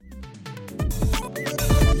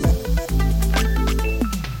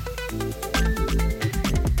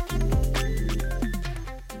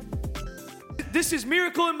This is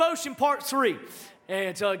Miracle in Motion Part 3.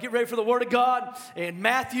 And get ready for the Word of God. And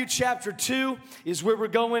Matthew chapter 2 is where we're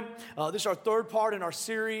going. This is our third part in our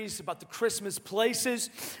series about the Christmas places.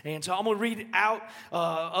 And so I'm going to read out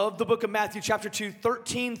of the book of Matthew chapter 2,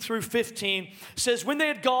 13 through 15. It says, when they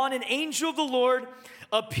had gone, an angel of the Lord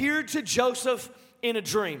appeared to Joseph in a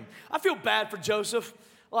dream. I feel bad for Joseph.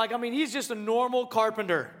 He's just a normal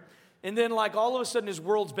carpenter. And then, all of a sudden, his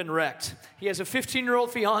world's been wrecked. He has a 15-year-old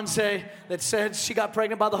fiance that said she got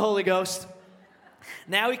pregnant by the Holy Ghost.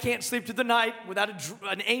 Now he can't sleep through the night without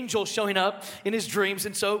an angel showing up in his dreams.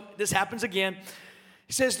 And so this happens again.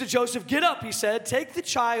 He says to Joseph, get up, he said, take the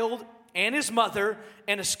child and his mother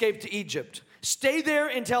and escape to Egypt. Stay there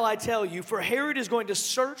until I tell you, for Herod is going to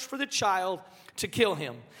search for the child to kill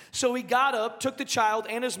him. So he got up, took the child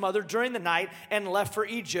and his mother during the night, and left for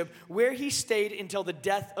Egypt, where he stayed until the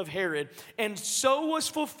death of Herod. And so was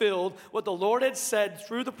fulfilled what the Lord had said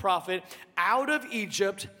through the prophet, out of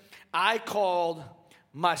Egypt I called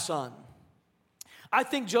my son. I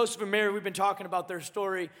think Joseph and Mary, we've been talking about their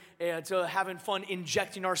story and having fun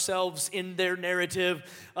injecting ourselves in their narrative.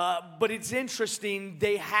 But it's interesting,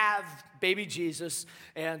 they have baby Jesus,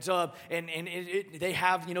 and they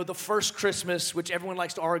have, the first Christmas, which everyone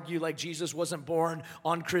likes to argue like Jesus wasn't born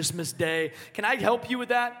on Christmas Day. Can I help you with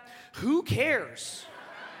that? Who cares?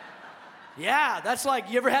 Yeah, that's like,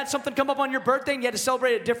 you ever had something come up on your birthday and you had to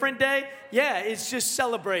celebrate a different day? Yeah, it's just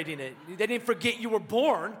celebrating it. They didn't forget you were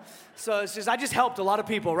born. So it's just, I just helped a lot of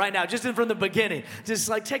people right now, just from the beginning. Just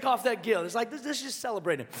take off that guilt. It's like, this is just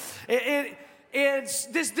celebrating. It's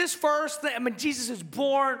this first thing, Jesus is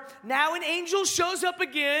born. Now an angel shows up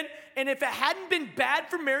again, and if it hadn't been bad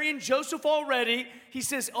for Mary and Joseph already, he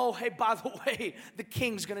says, oh, hey, by the way, the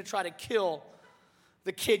king's going to try to kill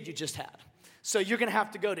the kid you just had. So you're going to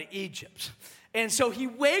have to go to Egypt. And so he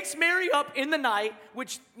wakes Mary up in the night,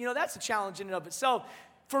 which, that's a challenge in and of itself.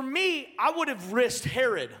 For me, I would have risked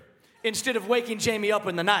Herod instead of waking Jamie up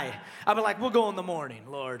in the night. I'd be like, we'll go in the morning,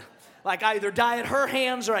 Lord. I either die at her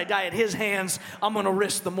hands or I die at his hands. I'm going to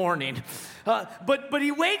risk the morning. But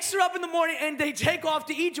he wakes her up in the morning and they take off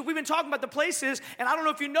to Egypt. We've been talking about the places, and I don't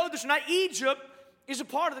know if you know this or not, Egypt is a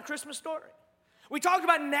part of the Christmas story. We talked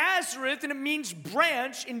about Nazareth, and it means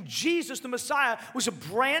branch, and Jesus, the Messiah, was a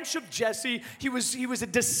branch of Jesse. He was a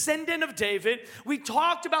descendant of David. We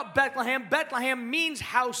talked about Bethlehem. Bethlehem means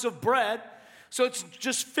house of bread. So it's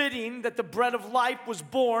just fitting that the bread of life was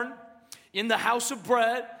born in the house of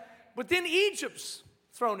bread. But then Egypt's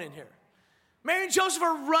thrown in here. Mary and Joseph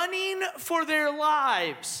are running for their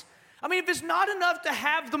lives. If it's not enough to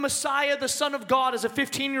have the Messiah, the Son of God, as a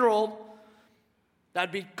 15-year-old,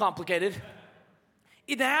 that'd be complicated.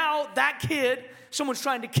 Now that kid, someone's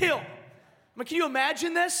trying to kill. Can you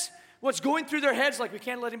imagine this? What's going through their heads? We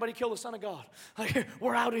can't let anybody kill the Son of God.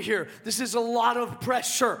 We're out of here. This is a lot of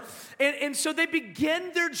pressure. And so they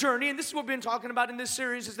begin their journey, and this is what we've been talking about in this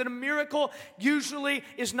series, is that a miracle usually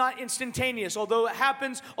is not instantaneous. Although it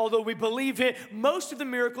happens, although we believe it, most of the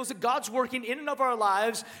miracles that God's working in and of our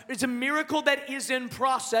lives is a miracle that is in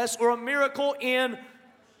process, or a miracle in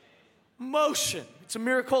motion. It's a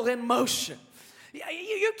miracle in motion.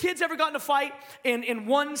 Your kids ever got in a fight and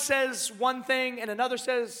one says one thing and another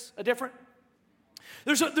says a different?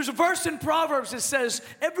 There's a verse in Proverbs that says,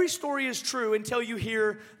 every story is true until you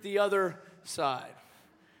hear the other side.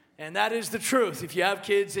 And that is the truth. If you have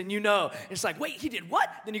kids and it's like, wait, he did what?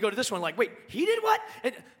 Then you go to this one wait, he did what?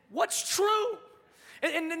 And what's true?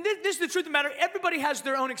 And this is the truth of the matter. Everybody has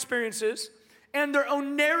their own experiences and their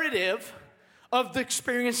own narrative of the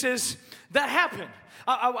experiences that happen.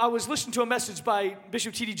 I was listening to a message by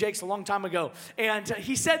Bishop T.D. Jakes a long time ago, and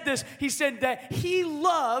he said this. He said that he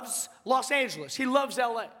loves Los Angeles. He loves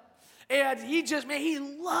L.A. And he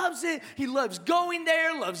loves it. He loves going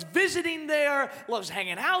there, loves visiting there, loves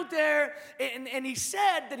hanging out there. And he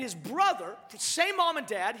said that his brother, same mom and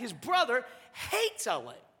dad, his brother hates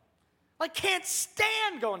L.A. Can't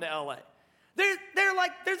stand going to L.A. They're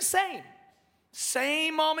the same.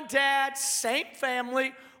 Same mom and dad, same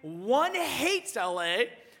family. One hates L.A.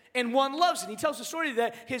 and one loves it. He tells the story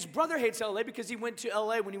that his brother hates L.A. because he went to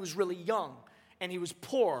L.A. when he was really young and he was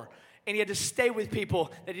poor and he had to stay with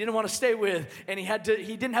people that he didn't want to stay with, and he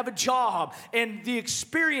didn't have a job, and the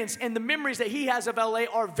experience and the memories that he has of L.A.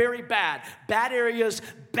 are very bad. Bad areas,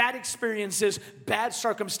 bad experiences, bad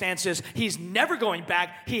circumstances. He's never going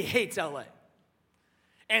back. He hates L.A.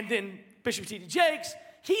 And then Bishop T.D. Jakes,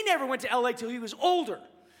 he never went to L.A. till he was older.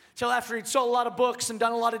 Till after he'd sold a lot of books and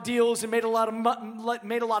done a lot of deals and made a lot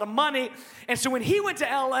of money. And so when he went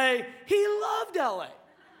to L.A., he loved L.A.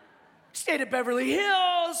 Stayed at Beverly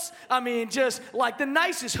Hills. I mean, just like the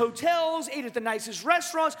nicest hotels, ate at the nicest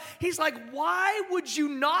restaurants. He's like, why would you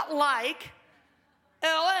not like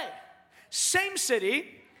LA? Same city,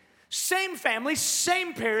 same family,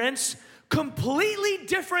 same parents, completely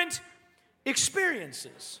different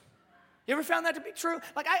experiences. You ever found that to be true?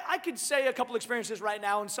 Like, I could say a couple experiences right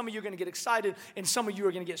now, and some of you are going to get excited, and some of you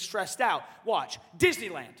are going to get stressed out. Watch.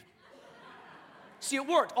 Disneyland. See, it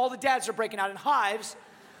worked. All the dads are breaking out in hives.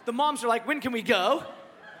 The moms are like, when can we go?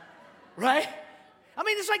 Right? I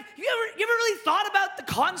mean, it's like, you ever really thought about the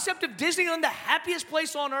concept of Disneyland, the happiest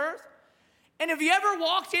place on earth? And have you ever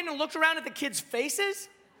walked in and looked around at the kids' faces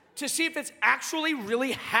to see if it's actually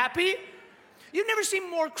really happy? You've never seen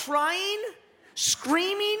more crying,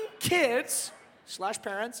 screaming kids /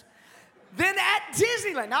 parents than at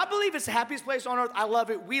Disneyland. Now, I believe it's the happiest place on earth. I love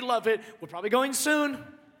it. We love it. We're probably going soon.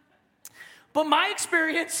 But my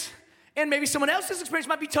experience and maybe someone else's experience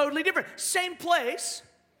might be totally different. Same place,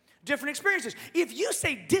 different experiences. If you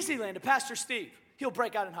say Disneyland to Pastor Steve, he'll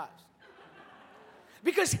break out in hives.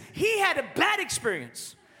 Because he had a bad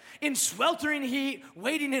experience in sweltering heat,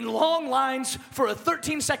 waiting in long lines for a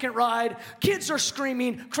 13-second ride. Kids are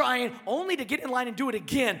screaming, crying, only to get in line and do it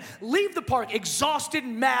again. Leave the park exhausted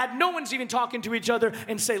and mad. No one's even talking to each other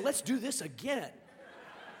and say, let's do this again.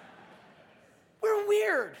 We're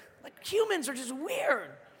weird. Like, humans are just weird.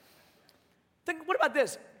 What about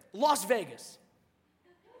this? Las Vegas.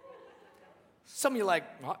 Some of you are like,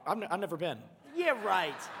 I've never been. Yeah,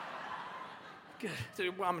 right.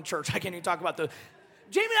 Good. Well, I'm in church. I can't even talk about the...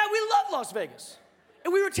 Jamie and I, we love Las Vegas.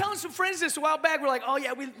 And we were telling some friends this a while back. We're like, oh,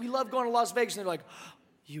 yeah, we love going to Las Vegas. And they're like,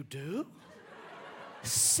 you do?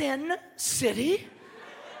 Sin City?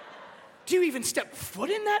 Do you even step foot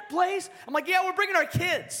in that place? I'm like, yeah, we're bringing our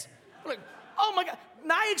kids. We're like, oh, my God.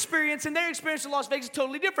 My experience and their experience in Las Vegas is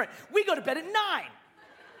totally different. We go to bed at 9.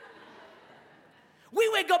 We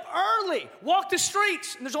wake up early, walk the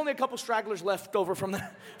streets, and there's only a couple stragglers left over from the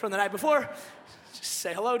night before. Just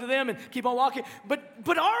say hello to them and keep on walking.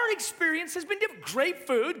 But our experience has been different. Great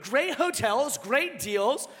food, great hotels, great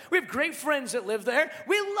deals. We have great friends that live there.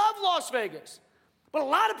 We love Las Vegas. But a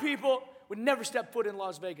lot of people would never step foot in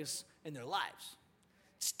Las Vegas in their lives.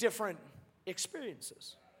 It's different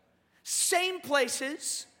experiences. Same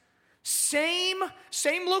places, same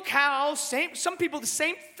locale, some people the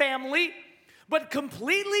same family, but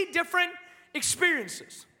completely different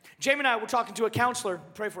experiences. Jamie and I were talking to a counselor.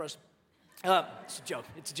 Pray for us. It's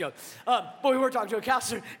a joke. But we were talking to a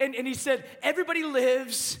counselor, and he said, everybody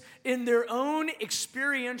lives in their own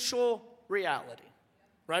experiential reality.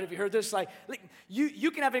 Right? Have you heard this? Like you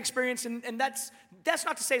can have an experience, and that's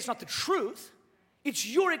not to say it's not the truth. It's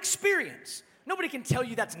your experience. Nobody can tell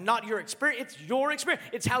you that's not your experience. It's your experience.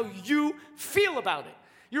 It's how you feel about it.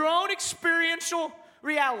 Your own experiential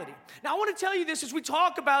reality. Now, I want to tell you this as we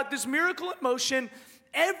talk about this miracle in motion.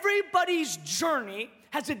 Everybody's journey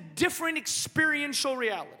has a different experiential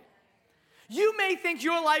reality. You may think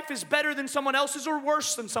your life is better than someone else's or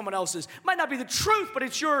worse than someone else's. Might not be the truth, but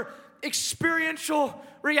it's your experiential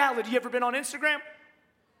reality. You ever been on Instagram?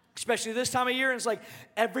 Especially this time of year, and it's like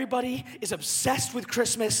everybody is obsessed with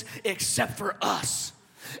Christmas except for us.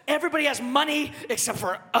 Everybody has money except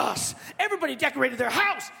for us. Everybody decorated their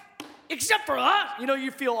house except for us. You know,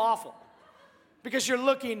 you feel awful because you're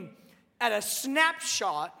looking at a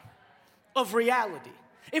snapshot of reality.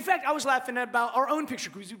 In fact, I was laughing about our own picture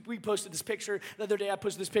because we posted this picture the other day. I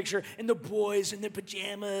posted this picture, and the boys in their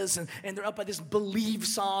pajamas, and they're up by this Believe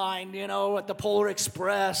sign, you know, at the Polar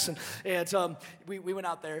Express. And we went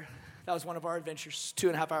out there. That was one of our adventures,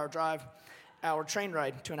 2.5-hour drive, our train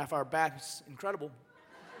ride, 2.5-hour back. It's incredible.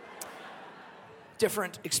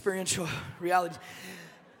 Different experiential realities.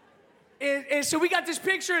 And so we got this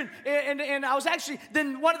picture, and I was actually,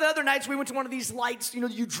 then one of the other nights we went to one of these lights, you know,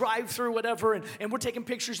 you drive through whatever, and we're taking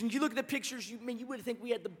pictures, and you look at the pictures, you would think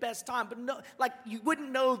we had the best time, but no, like you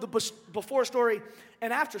wouldn't know the before story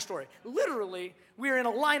and after story. Literally, we were in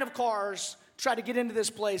a line of cars, trying to get into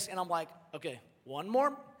this place, and I'm like, okay, one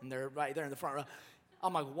more, and they're right there in the front row.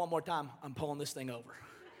 I'm like, one more time, I'm pulling this thing over.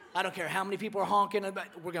 I don't care how many people are honking,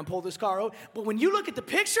 we're gonna pull this car over. But when you look at the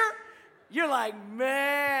picture, you're like,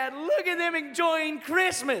 man, look at them enjoying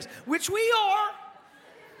Christmas, which we are.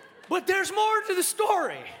 But there's more to the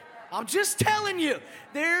story. I'm just telling you,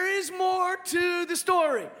 there is more to the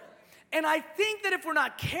story. And I think that if we're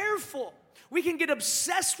not careful, we can get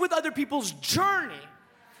obsessed with other people's journey,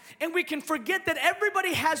 and we can forget that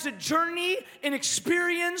everybody has a journey and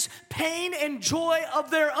experience, pain and joy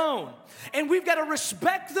of their own. And we've got to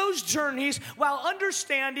respect those journeys while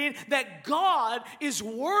understanding that God is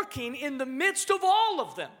working in the midst of all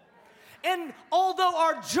of them. And although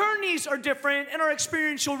our journeys are different and our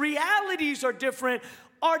experiential realities are different,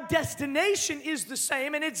 our destination is the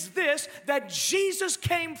same, and it's this, that Jesus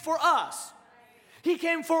came for us. He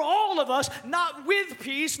came for all of us, not with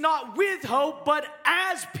peace, not with hope, but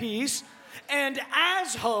as peace and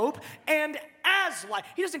as hope and as life.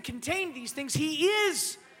 He doesn't contain these things. He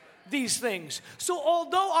is these things. So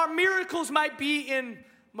although our miracles might be in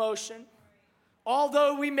motion,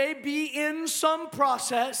 although we may be in some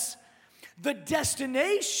process, the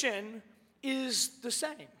destination is the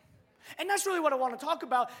same. And that's really what I want to talk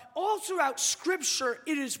about. All throughout Scripture,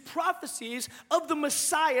 it is prophecies of the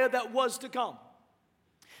Messiah that was to come.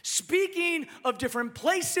 Speaking of different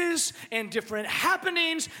places and different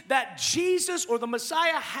happenings that Jesus or the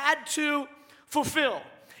Messiah had to fulfill.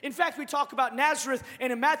 In fact, we talk about Nazareth,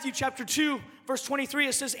 and in Matthew chapter 2, verse 23,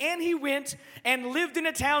 it says, "And he went and lived in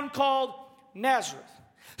a town called Nazareth.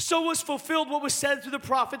 So was fulfilled what was said through the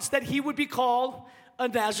prophets, that he would be called a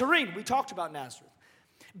Nazarene." We talked about Nazareth.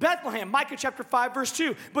 Bethlehem, Micah chapter 5, verse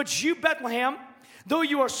 2, "But you, Bethlehem, though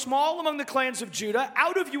you are small among the clans of Judah,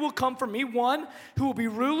 out of you will come for me one who will be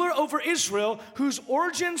ruler over Israel, whose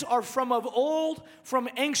origins are from of old, from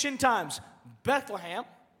ancient times." Bethlehem.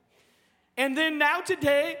 And then now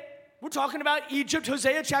today, we're talking about Egypt.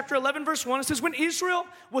 Hosea chapter 11, verse 1, it says, "When Israel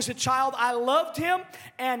was a child, I loved him,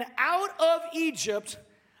 and out of Egypt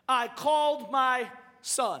I called my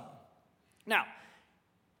son." Now,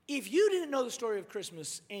 if you didn't know the story of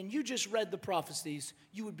Christmas and you just read the prophecies,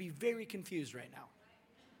 you would be very confused right now.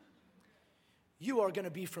 You are going to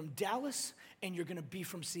be from Dallas, and you're going to be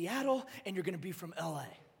from Seattle, and you're going to be from LA.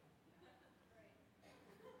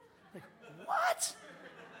 Like, what?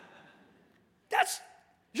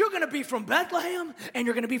 You're going to be from Bethlehem, and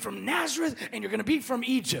you're going to be from Nazareth, and you're going to be from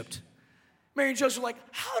Egypt. Mary and Joseph were like,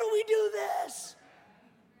 how do we do this?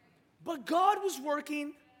 But God was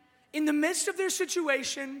working in the midst of their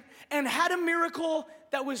situation and had a miracle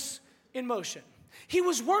that was in motion. He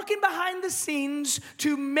was working behind the scenes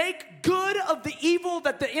to make good of the evil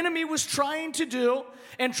that the enemy was trying to do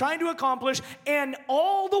and trying to accomplish. And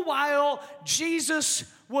all the while, Jesus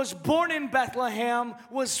was born in Bethlehem,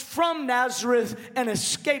 was from Nazareth, and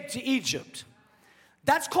escaped to Egypt.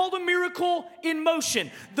 That's called a miracle in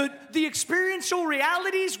motion. The experiential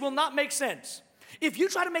realities will not make sense. If you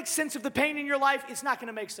try to make sense of the pain in your life, it's not going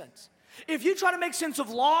to make sense. If you try to make sense of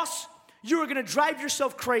loss, you are going to drive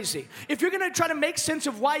yourself crazy. If you're going to try to make sense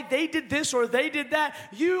of why they did this or they did that,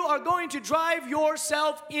 you are going to drive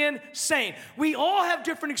yourself insane. We all have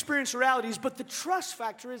different experiential realities, but the trust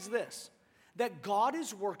factor is this, that God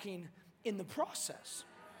is working in the process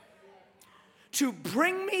to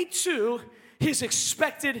bring me to his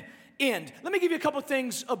expected end. Let me give you a couple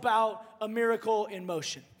things about a miracle in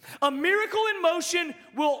motion. A miracle in motion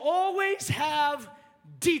will always have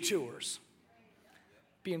detours.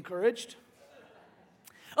 Be encouraged.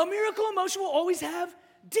 A miracle in motion will always have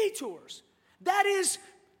detours. That is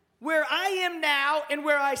where I am now and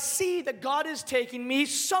where I see that God is taking me.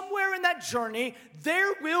 Somewhere in that journey,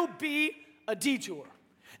 there will be a detour.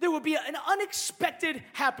 There will be an unexpected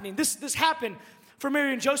happening. This happened for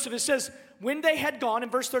Mary and Joseph. It says, when they had gone, in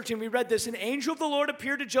verse 13, we read this, an angel of the Lord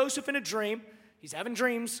appeared to Joseph in a dream. He's having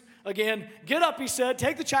dreams again. Get up, he said,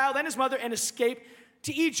 take the child and his mother and escape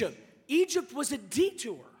to Egypt. Egypt was a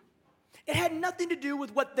detour. It had nothing to do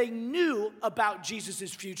with what they knew about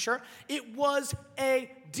Jesus' future. It was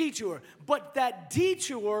a detour. But that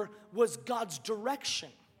detour was God's direction.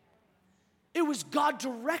 It was God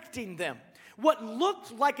directing them. What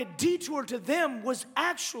looked like a detour to them was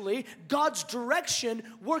actually God's direction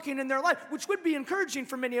working in their life, which would be encouraging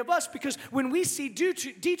for many of us because when we see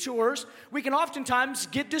detours, we can oftentimes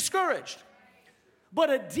get discouraged. But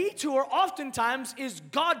a detour oftentimes is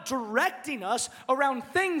God directing us around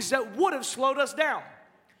things that would have slowed us down.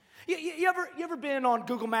 You ever been on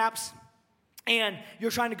Google Maps and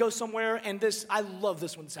you're trying to go somewhere and I love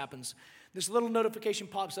this when this happens. This little notification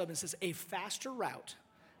pops up and says, a faster route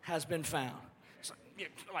has been found.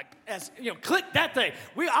 Click that thing.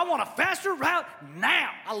 I want a faster route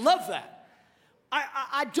now. I love that.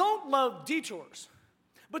 I don't love detours.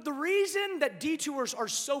 But the reason that detours are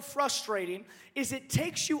so frustrating is it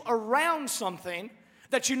takes you around something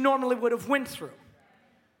that you normally would have went through.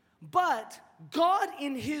 But God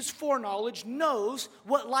in his foreknowledge knows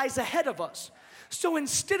what lies ahead of us. So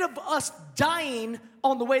instead of us dying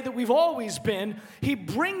on the way that we've always been, he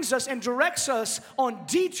brings us and directs us on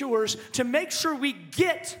detours to make sure we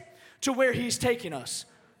get to where he's taking us.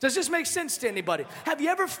 Does this make sense to anybody? Have you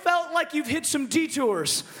ever felt like you've hit some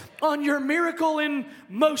detours on your miracle in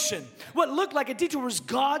motion? What looked like a detour was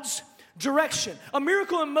God's direction. A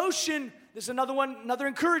miracle in motion this is another one, another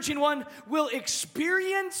encouraging one, will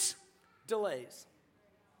experience delays.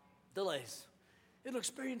 Delays. It'll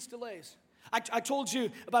experience delays. I told you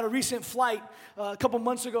about a recent flight a couple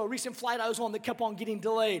months ago, a recent flight I was on that kept on getting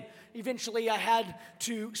delayed. Eventually, I had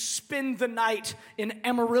to spend the night in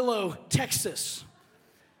Amarillo, Texas.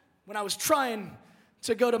 When I was trying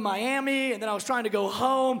to go to Miami, and then I was trying to go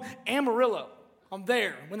home, Amarillo, I'm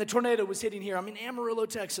there. When the tornado was hitting here, I'm in Amarillo,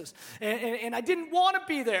 Texas. And I didn't want to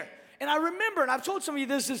be there. And I remember, and I've told some of you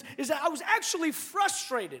this, is that I was actually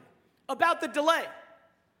frustrated about the delay.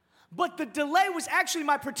 But the delay was actually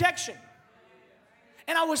my protection.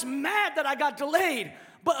 And I was mad that I got delayed,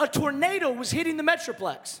 but a tornado was hitting the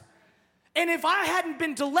Metroplex. And if I hadn't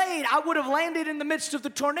been delayed, I would have landed in the midst of the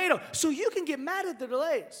tornado. So you can get mad at the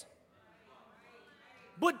delays.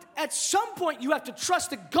 But at some point, you have to trust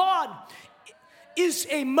that God is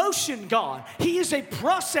a motion God. He is a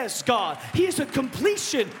process God. He is a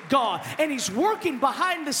completion God. And He's working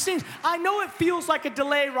behind the scenes. I know it feels like a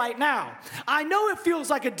delay right now. I know it feels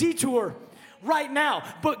like a detour right now,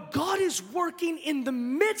 but God is working in the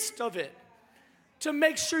midst of it to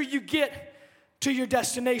make sure you get to your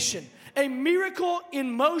destination. A miracle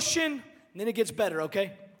in motion, and then it gets better,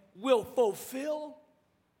 okay, will fulfill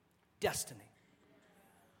destiny.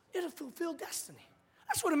 It'll fulfill destiny.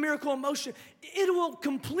 That's what a miracle in motion, it will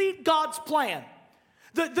complete God's plan.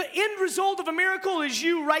 The end result of a miracle is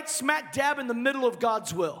you right smack dab in the middle of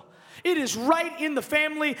God's will. It is right in the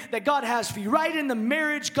family that God has for you, right in the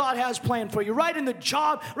marriage God has planned for you, right in the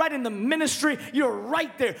job, right in the ministry. You're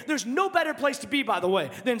right there. There's no better place to be, by the way,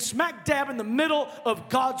 than smack dab in the middle of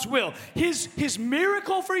God's will. His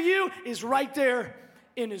miracle for you is right there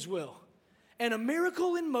in His will. And a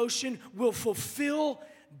miracle in motion will fulfill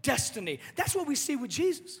destiny. That's what we see with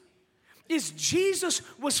Jesus. Is Jesus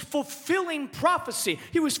was fulfilling prophecy.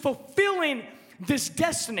 He was fulfilling this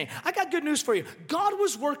destiny. I got good news for you. God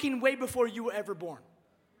was working way before you were ever born.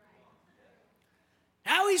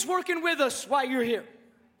 Now He's working with us while you're here.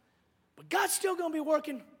 But God's still going to be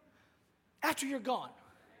working after you're gone.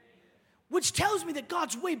 Which tells me that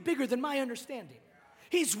God's way bigger than my understanding.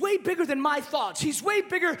 He's way bigger than my thoughts. He's way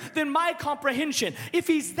bigger than my comprehension. If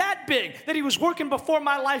He's that big that He was working before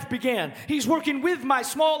my life began, He's working with my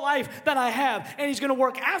small life that I have, and He's going to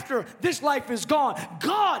work after this life is gone.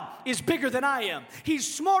 God is bigger than I am.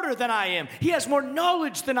 He's smarter than I am. He has more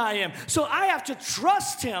knowledge than I am. So I have to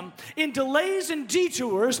trust Him in delays and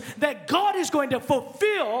detours that God is going to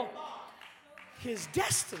fulfill His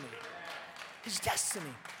destiny. His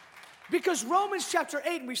destiny. Because Romans chapter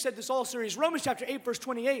 8, and we've said this all series, Romans chapter 8, verse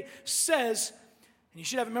 28 says, and you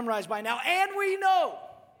should have it memorized by now, and we know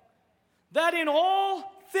that in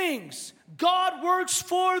all things God works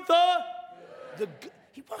for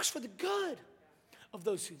He works for the good of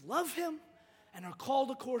those who love Him and are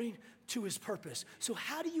called according to His purpose. So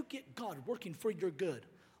how do you get God working for your good?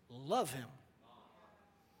 Love Him.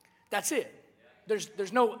 That's it.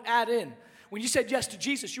 There's no add in. When you said yes to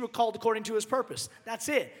Jesus, you were called according to His purpose. That's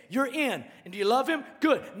it. You're in. And do you love Him?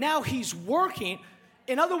 Good. Now He's working.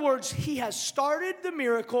 In other words, He has started the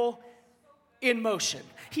miracle in motion.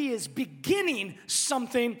 He is beginning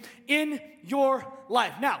something in your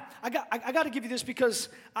life. Now, I got to give you this because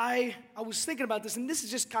I was thinking about this, and this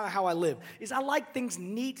is just kind of how I live, is I like things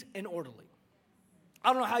neat and orderly.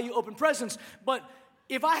 I don't know how you open presents, but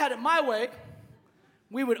if I had it my way,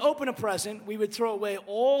 we would open a present, we would throw away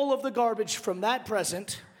all of the garbage from that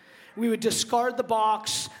present, we would discard the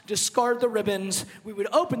box, discard the ribbons, we would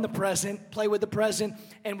open the present, play with the present,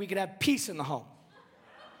 and we could have peace in the home.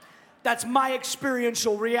 That's my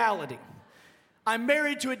experiential reality. I'm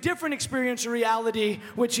married to a different experiential reality,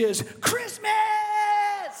 which is Christmas!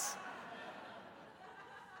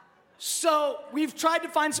 So we've tried to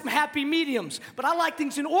find some happy mediums, but I like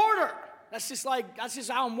things in order. That's just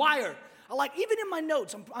how I'm wired. I like, even in my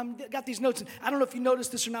notes, I'm got these notes, and I don't know if you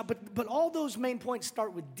noticed this or not, but all those main points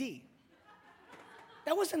start with D.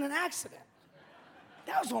 That wasn't an accident.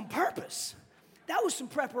 That was on purpose. That was some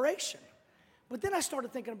preparation. But then I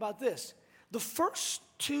started thinking about this. The first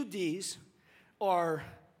two D's are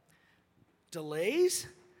delays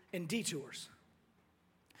and detours.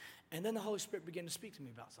 And then the Holy Spirit began to speak to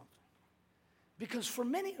me about something. Because for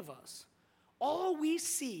many of us, all we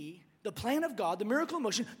see, the plan of God, the miracle in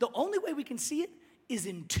motion, the only way we can see it is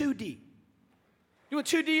in 2D. You know what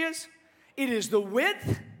 2D is? It is the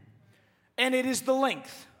width and it is the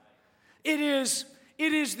length. It is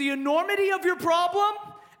the enormity of your problem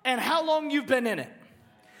and how long you've been in it.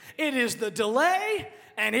 It is the delay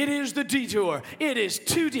and it is the detour. It is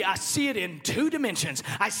 2D. I see it in 2 dimensions.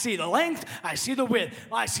 I see the length. I see the width.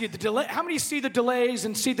 I see the delay. How many see the delays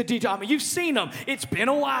and see the detour? I mean, you've seen them. It's been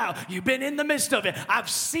a while. You've been in the midst of it. I've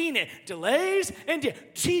seen it. Delays and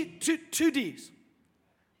 2Ds.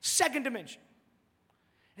 Second dimension.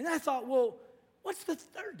 And then I thought, well, what's the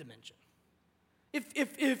third dimension?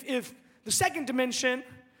 If the second dimension,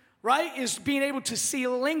 right, is being able to see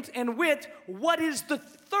length and width, what is the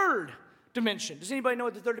third dimension? Does anybody know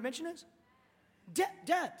what the third dimension is?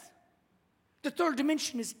 Depth. The third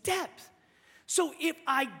dimension is depth. So if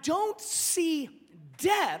I don't see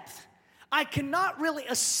depth, I cannot really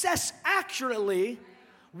assess accurately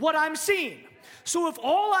what I'm seeing. So if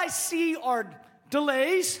all I see are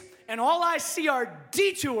delays and all I see are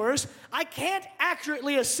detours, I can't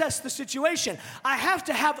accurately assess the situation. I have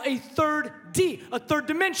to have a third D, a third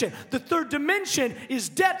dimension. The third dimension is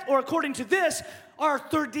depth, or according to this, our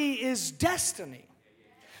third D is destiny.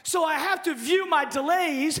 So I have to view my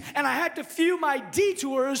delays and I have to view my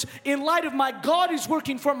detours in light of my God is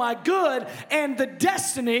working for my good and the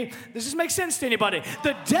destiny. Does this make sense to anybody?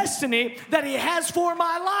 The destiny that He has for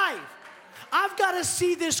my life. I've got to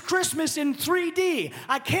see this Christmas in 3D.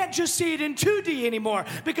 I can't just see it in 2D anymore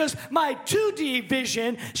because my 2D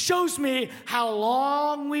vision shows me how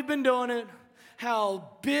long we've been doing it, how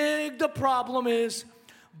big the problem is.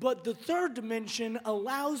 But the third dimension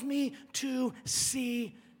allows me to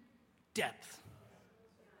see depth.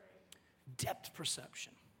 Depth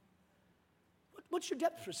perception. What's your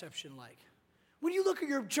depth perception like? When you look at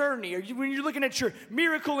your journey, or when you're looking at your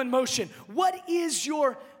miracle in motion, what is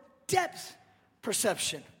your depth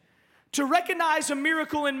perception? To recognize a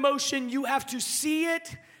miracle in motion, you have to see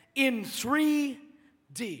it in 3D.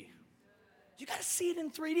 You got to see it in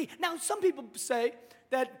 3D. Now, some people say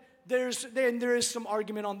that there is some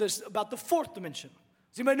argument on this about the fourth dimension.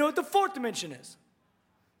 Does anybody know what the fourth dimension is?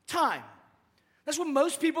 Time. That's what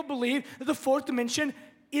most people believe, that the fourth dimension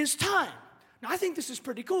is time. Now, I think this is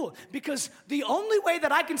pretty cool because the only way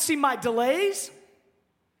that I can see my delays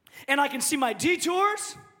and I can see my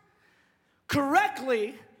detours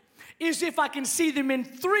correctly is if I can see them in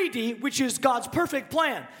 3D, which is God's perfect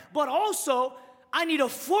plan. But also, I need a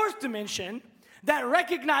fourth dimension that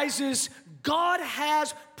recognizes God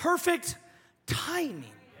has perfect timing.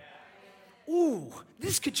 Ooh,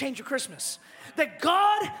 this could change your Christmas. That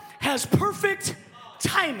God has perfect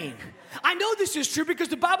timing. I know this is true because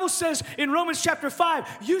the Bible says in Romans chapter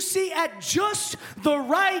 5, you see at just the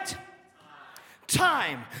right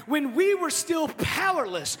time, when we were still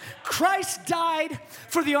powerless, Christ died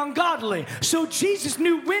for the ungodly. So Jesus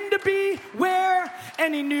knew when to be, where,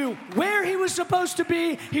 and He knew where He was supposed to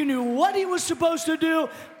be. He knew what He was supposed to do.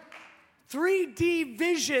 3D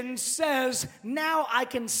vision says, now I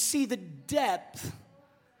can see the depth.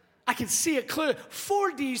 I can see it clearly.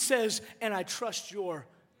 4D says, and I trust your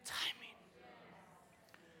timing.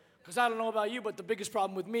 Because I don't know about you, but the biggest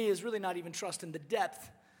problem with me is really not even trusting the depth.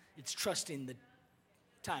 It's trusting the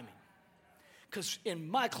timing. Because in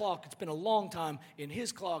my clock, it's been a long time. In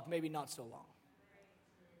His clock, maybe not so long.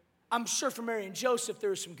 I'm sure for Mary and Joseph,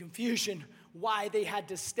 there was some confusion why they had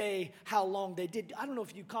to stay, how long they did. I don't know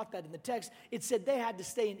if you caught that in the text. It said they had to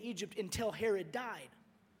stay in Egypt until Herod died.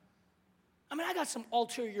 I mean, I got some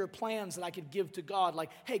ulterior plans that I could give to God, like,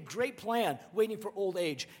 hey, great plan, waiting for old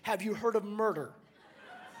age. Have you heard of murder?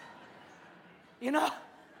 You know?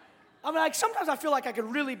 I mean, like, sometimes I feel like I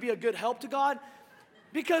could really be a good help to God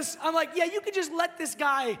because I'm like, yeah, you could just let this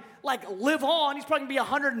guy, like, live on. He's probably going to be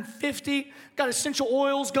 150, got essential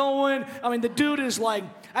oils going. I mean, the dude is like,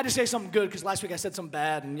 I had to say something good because last week I said something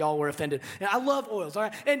bad and y'all were offended. And I love oils, all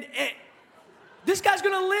right? And this guy's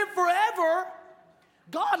going to live forever.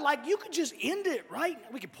 God, like, you could just end it, right?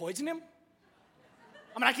 We could poison him.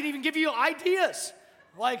 I mean, I can even give you ideas.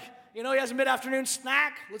 Like, you know, he has a mid-afternoon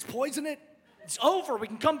snack. Let's poison it. It's over. We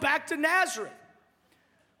can come back to Nazareth.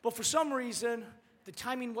 But for some reason, the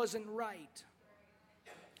timing wasn't right.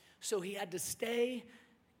 So he had to stay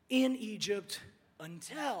in Egypt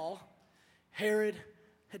until Herod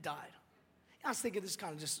had died. I was thinking this is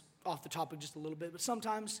kind of just off the topic just a little bit, but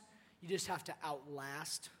sometimes you just have to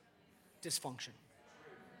outlast dysfunction.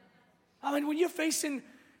 I mean, when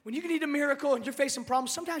you need a miracle and you're facing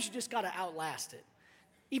problems, sometimes you just got to outlast it.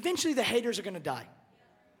 Eventually, the haters are going to die.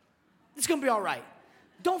 It's going to be all right.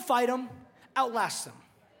 Don't fight them. Outlast them.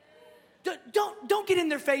 Don't get in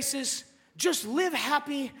their faces. Just live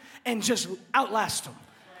happy and just outlast them.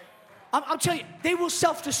 I'll tell you, they will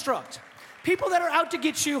self-destruct. People that are out to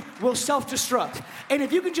get you will self-destruct. And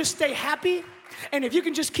if you can just stay happy And if you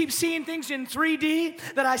can just keep seeing things in 3D,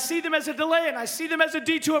 that I see them as a delay and I see them as a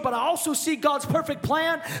detour, but I also see God's perfect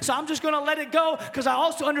plan. So I'm just going to let it go because I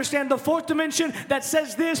also understand the fourth dimension that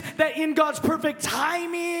says this, that in God's perfect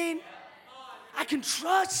timing, I can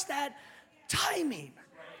trust that timing.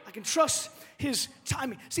 I can trust his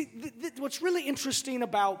timing. See, what's really interesting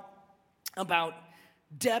about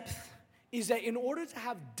depth is that in order to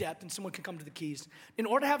have depth, and someone can come to the keys, in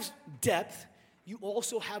order to have depth, you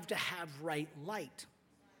also have to have right light.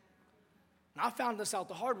 And I found this out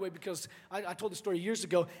the hard way because I told the story years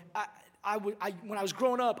ago. When I was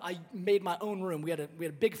growing up, I made my own room. We had a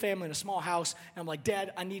big family in a small house, and I'm like,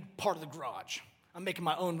 Dad, I need part of the garage. I'm making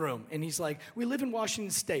my own room. And he's like, we live in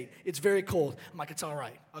Washington State. It's very cold. I'm like, it's all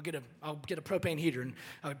right. I'll get a propane heater, and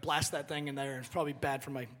I would blast that thing in there. It's probably bad for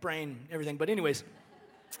my brain and everything. But anyways,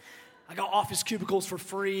 I got office cubicles for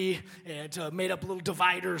free and made up little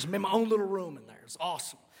dividers, made my own little room in there. It's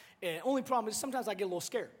awesome. And only problem is sometimes I get a little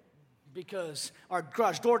scared because our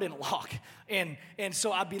garage door didn't lock. And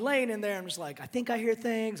so I'd be laying in there and was like, I think I hear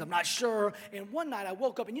things. I'm not sure. And one night I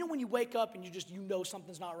woke up, and you know when you wake up and you know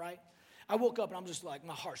something's not right? I woke up and I'm just like,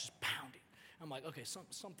 my heart's just pounding. I'm like, okay,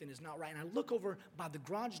 something is not right. And I look over by the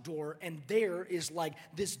garage door, and there is like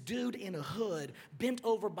this dude in a hood bent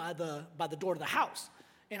over by the door to the house.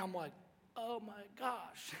 And I'm like, oh my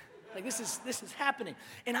gosh, like this is happening.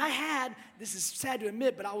 And this is sad to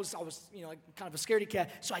admit, but I was like kind of a scaredy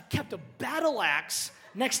cat. So I kept a battle axe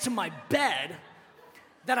next to my bed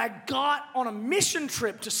that I got on a mission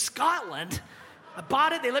trip to Scotland. I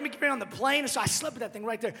bought it, they let me get it on the plane, and so I slept with that thing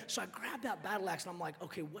right there. So I grabbed that battle axe, and I'm like,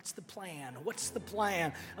 okay, what's the plan?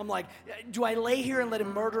 I'm like, do I lay here and let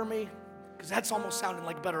him murder me? Because that's almost sounding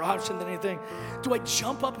like a better option than anything. Do I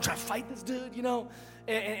jump up and try to fight this dude, you know?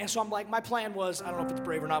 And so I'm like, my plan was, I don't know if it's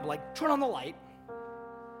brave or not, but like, turn on the light,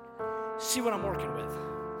 see what I'm working with.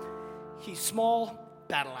 He's small,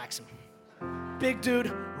 battle axe him. Big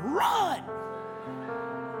dude, run!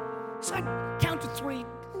 So I count to 3,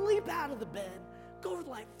 leap out of the bed, go over the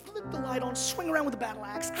light, flip the light on, swing around with the battle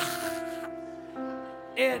axe.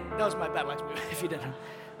 And that was my battle axe move, if you didn't.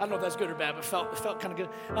 I don't know if that's good or bad, but it felt kind of good.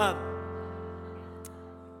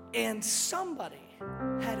 And somebody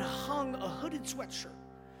had hung a hooded sweatshirt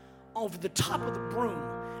over the top of the broom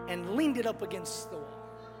and leaned it up against the wall.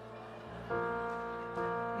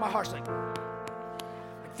 My heart's like,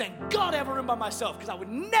 thank God I have a room by myself, because I would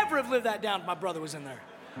never have lived that down if my brother was in there.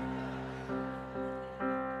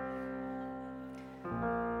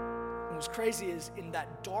 And what's crazy is in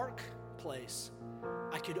that dark place,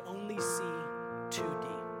 I could only see 2D.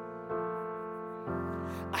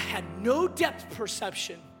 I had no depth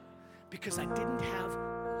perception because I didn't have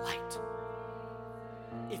light.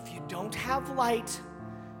 If you don't have light,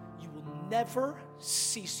 you will never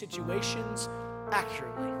see situations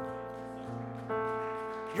accurately.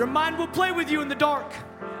 Your mind will play with you in the dark.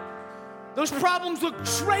 Those problems look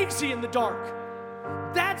crazy in the dark.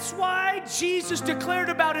 That's why Jesus declared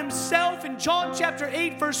about himself in John chapter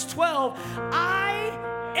 8, verse 12,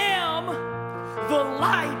 I am the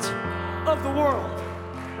light of the world.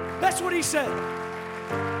 That's what he said.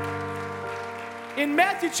 In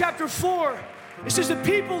Matthew chapter 4, it says, the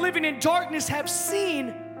people living in darkness have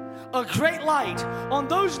seen a great light. On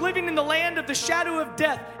those living in the land of the shadow of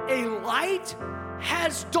death, a light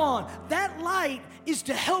has dawned. That light is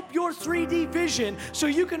to help your 3D vision so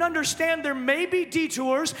you can understand there may be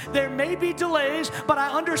detours, there may be delays, but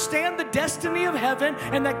I understand the destiny of heaven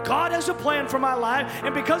and that God has a plan for my life.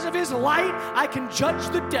 And because of his light, I can judge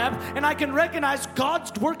the depth and I can recognize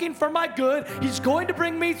God's working for my good. He's going to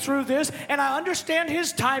bring me through this, and I understand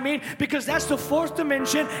his timing because that's the fourth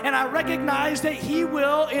dimension, and I recognize that he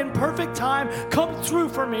will in perfect time come through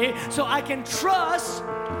for me so I can trust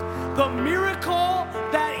the miracle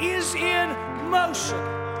that is in motion.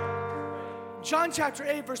 John chapter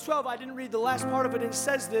 8, verse 12, I didn't read the last part of it. It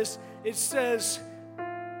says this. It says,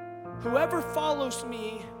 whoever follows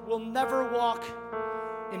me will never walk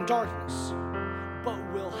in darkness, but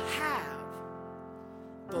will have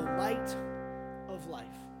the light of life.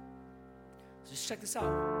 So just check this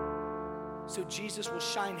out. So Jesus will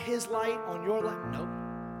shine his light on your life? No.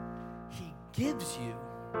 He gives you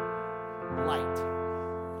light.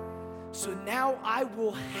 So now I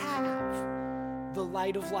will have the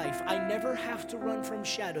light of life. I never have to run from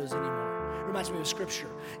shadows anymore. It reminds me of scripture.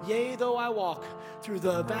 Yea, though I walk through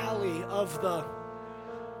the valley of the...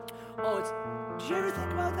 did you ever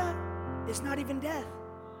think about that? It's not even death.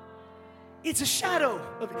 It's a shadow.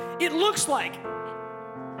 It looks like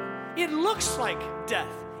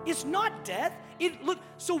death. It's not death.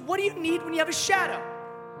 So what do you need when you have a shadow?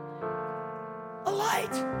 A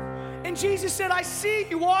light. And Jesus said, I see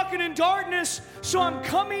you walking in darkness, so I'm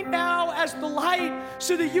coming now as the light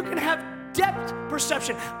so that you can have depth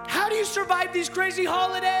perception. How do you survive these crazy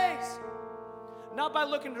holidays? Not by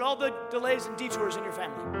looking at all the delays and detours in your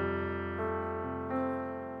family.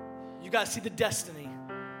 You got to see the destiny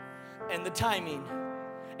and the timing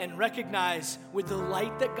and recognize with the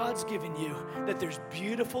light that God's given you that there's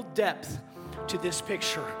beautiful depth to this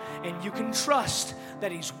picture. And you can trust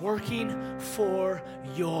that He's working for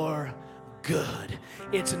your good.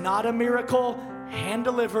 It's not a miracle hand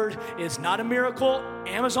delivered. It's not a miracle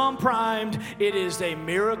Amazon primed. It is a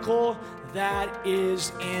miracle that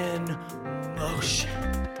is in motion.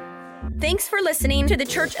 Thanks for listening to the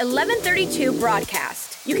Church 1132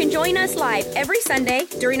 broadcast. You can join us live every Sunday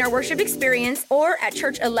during our worship experience or at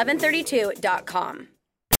church1132.com.